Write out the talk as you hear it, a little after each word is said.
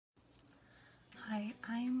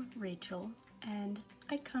Hi, I'm Rachel, and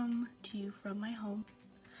I come to you from my home,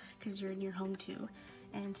 because you're in your home too,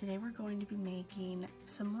 and today we're going to be making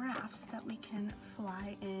some rafts that we can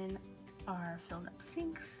fly in our filled up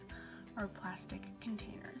sinks or plastic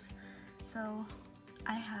containers. So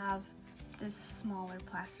I have this smaller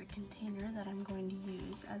plastic container that I'm going to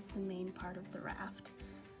use as the main part of the raft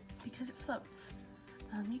because it floats.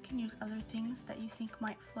 You can use other things that you think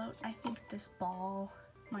might float. I think this ball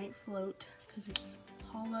might float because it's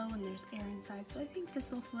hollow and there's air inside, so I think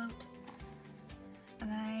this will float.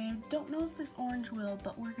 And I don't know if this orange will,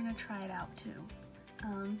 but we're gonna try it out too.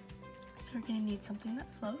 So we're gonna need something that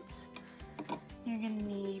floats. You're gonna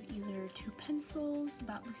need either 2 pencils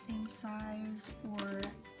about the same size or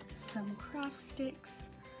some craft sticks,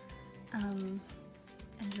 and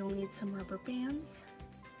you'll need some rubber bands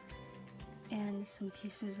and some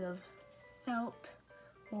pieces of felt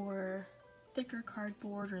or thicker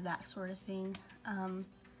cardboard or that sort of thing,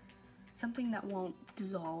 something that won't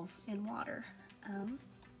dissolve in water.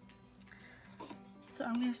 So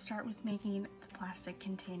I'm going to start with making the plastic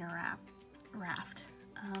container raft.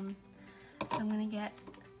 So I'm going to get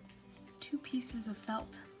 2 pieces of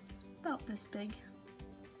felt about this big,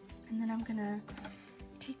 and then I'm going to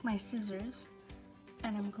take my scissors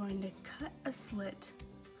and I'm going to cut a slit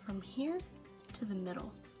from here to the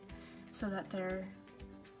middle so that they're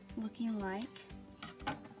looking like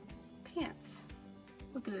pants.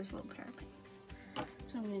 Look at this little pair of pants.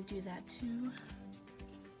 So I'm going to do that to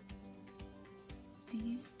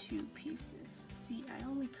these 2 pieces. See, I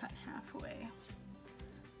only cut halfway.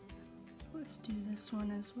 Let's do this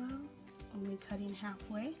one as well. Only cutting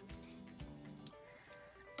halfway.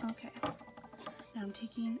 Okay. Now I'm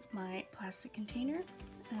taking my plastic container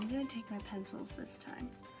and I'm going to take my pencils this time.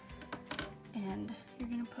 And you're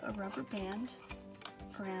going to put a rubber band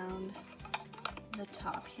around the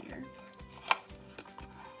top here.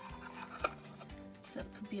 So it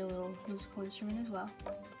could be a little musical instrument as well.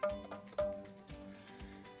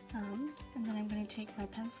 And then I'm going to take my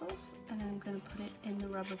pencils and I'm going to put it in the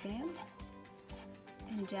rubber band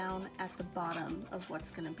and down at the bottom of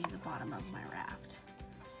what's going to be the bottom of my raft.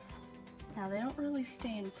 Now they don't really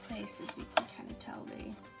stay in place, as you can kind of tell.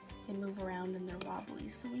 They move around and they're wobbly,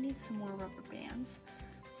 so we need some more rubber bands.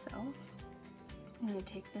 So I'm going to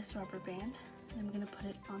take this rubber band and I'm going to put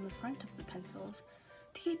it on the front of the pencils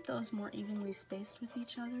to keep those more evenly spaced with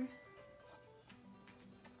each other.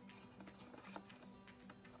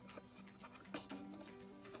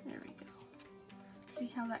 There we go. See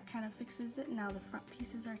how that kind of fixes it? Now the front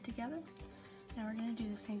pieces are together. Now we're going to do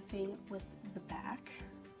the same thing with the back.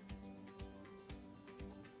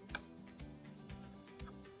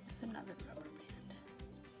 With another rubber band.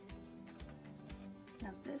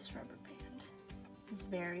 Now this rubber band is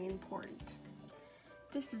very important.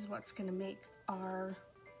 This is what's going to make our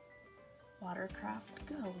watercraft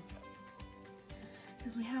go.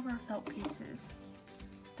 Because we have our felt pieces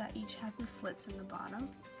that each have the slits in the bottom.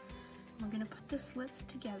 We're going to put the slits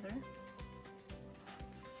together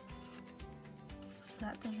so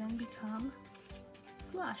that they then become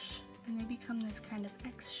flush and they become this kind of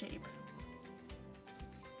X shape.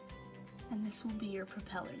 And this will be your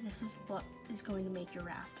propeller. This is what is going to make your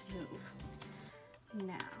raft move.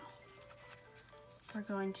 Now, we're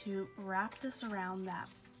going to wrap this around that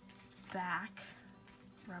back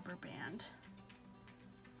rubber band.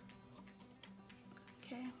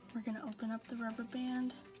 Okay, we're going to open up the rubber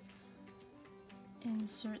band,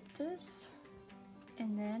 insert this,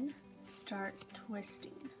 and then start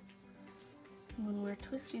twisting. When we're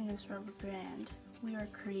twisting this rubber band, we are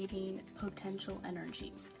creating potential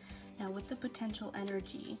energy. Now with the potential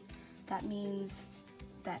energy, that means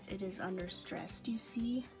that it is under stress. Do you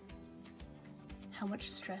see how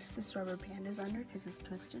much stress this rubber band is under because it's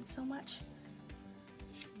twisted so much?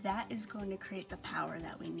 That is going to create the power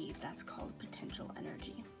that we need. That's called potential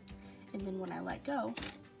energy. And then when I let go,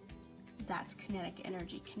 that's kinetic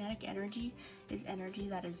energy. Kinetic energy is energy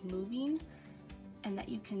that is moving and that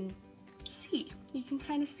you can see. You can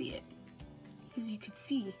kind of see it because you could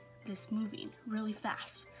see this moving really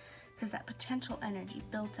fast because that potential energy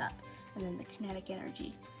built up and then the kinetic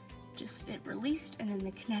energy it released and then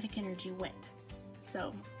the kinetic energy went.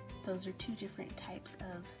 So those are 2 different types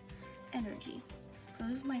of energy. So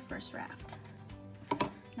this is my first raft.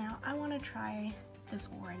 Now I want to try this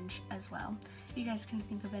orange as well. You guys can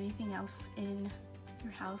think of anything else in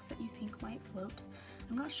your house that you think might float.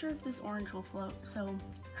 I'm not sure if this orange will float, so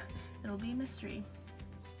it'll be a mystery.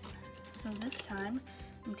 So this time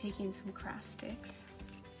I'm taking some craft sticks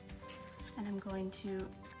and I'm going to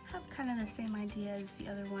have kind of the same idea as the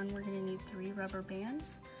other one. We're going to need 3 rubber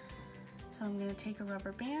bands. So I'm going to take a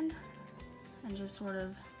rubber band, and just sort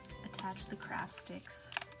of attach the craft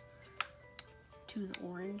sticks to the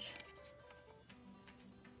orange,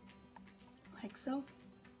 like so.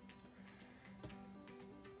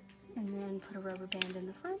 And then put a rubber band in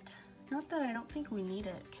the front. Not that I don't think we need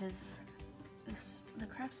it, because the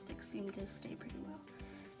craft sticks seem to stay pretty well.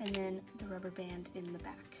 And then the rubber band in the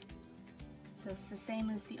back. So it's the same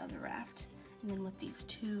as the other raft. And then with these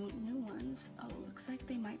two new ones, oh, looks like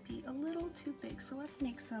they might be a little too big. So let's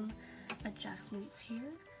make some adjustments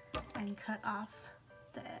here and cut off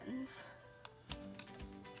the ends.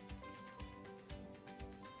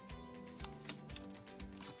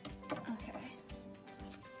 Okay,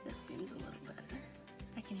 this seems a little better.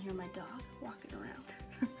 I can hear my dog walking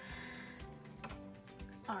around.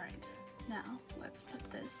 Alright, now let's put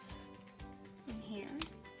this in here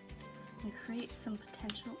and create some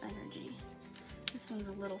potential energy. This one's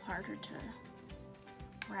a little harder to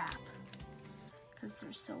wrap because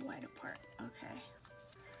they're so wide apart. Okay,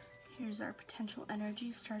 here's our potential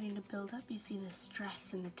energy starting to build up. You see the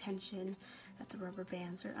stress and the tension that the rubber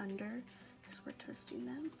bands are under because we're twisting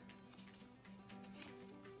them.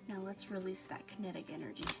 Now let's release that kinetic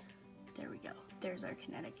energy. There we go. There's our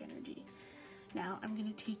kinetic energy. Now I'm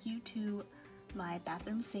going to take you to my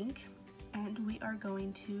bathroom sink and we are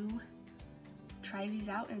going to try these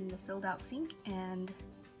out in the filled out sink and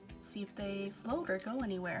see if they float or go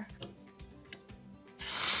anywhere.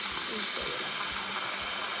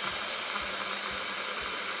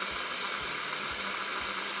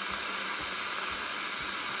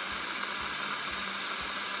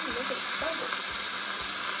 Look at the bubbles.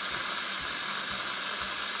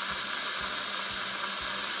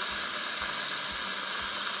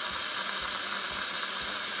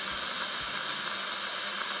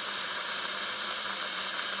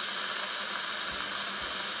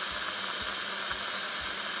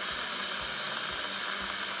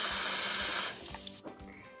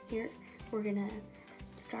 Here, we're gonna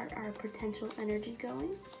start our potential energy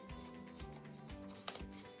going.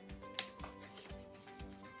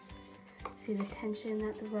 See the tension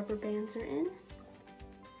that the rubber bands are in?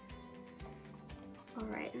 All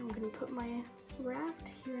right, I'm gonna put my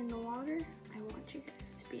raft here in the water. I want you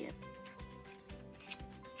guys to be able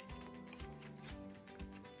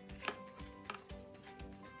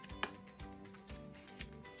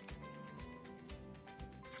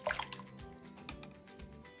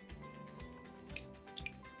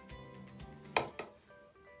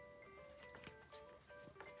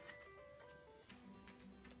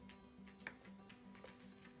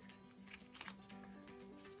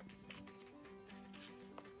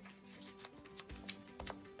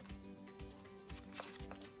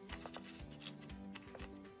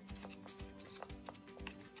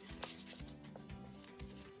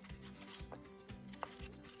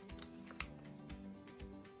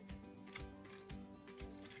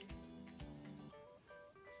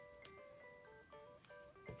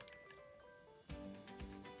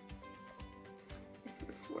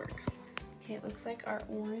this works. Okay, it looks like our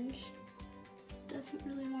orange doesn't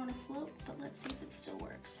really want to float, but let's see if it still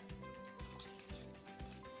works.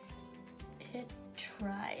 It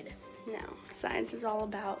tried. Now, science is all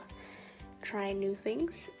about trying new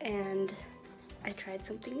things, and I tried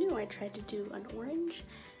something new. I tried to do an orange,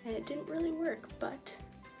 and it didn't really work, but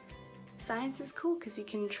science is cool because you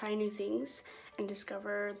can try new things and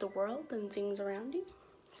discover the world and things around you.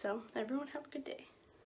 So, everyone have a good day.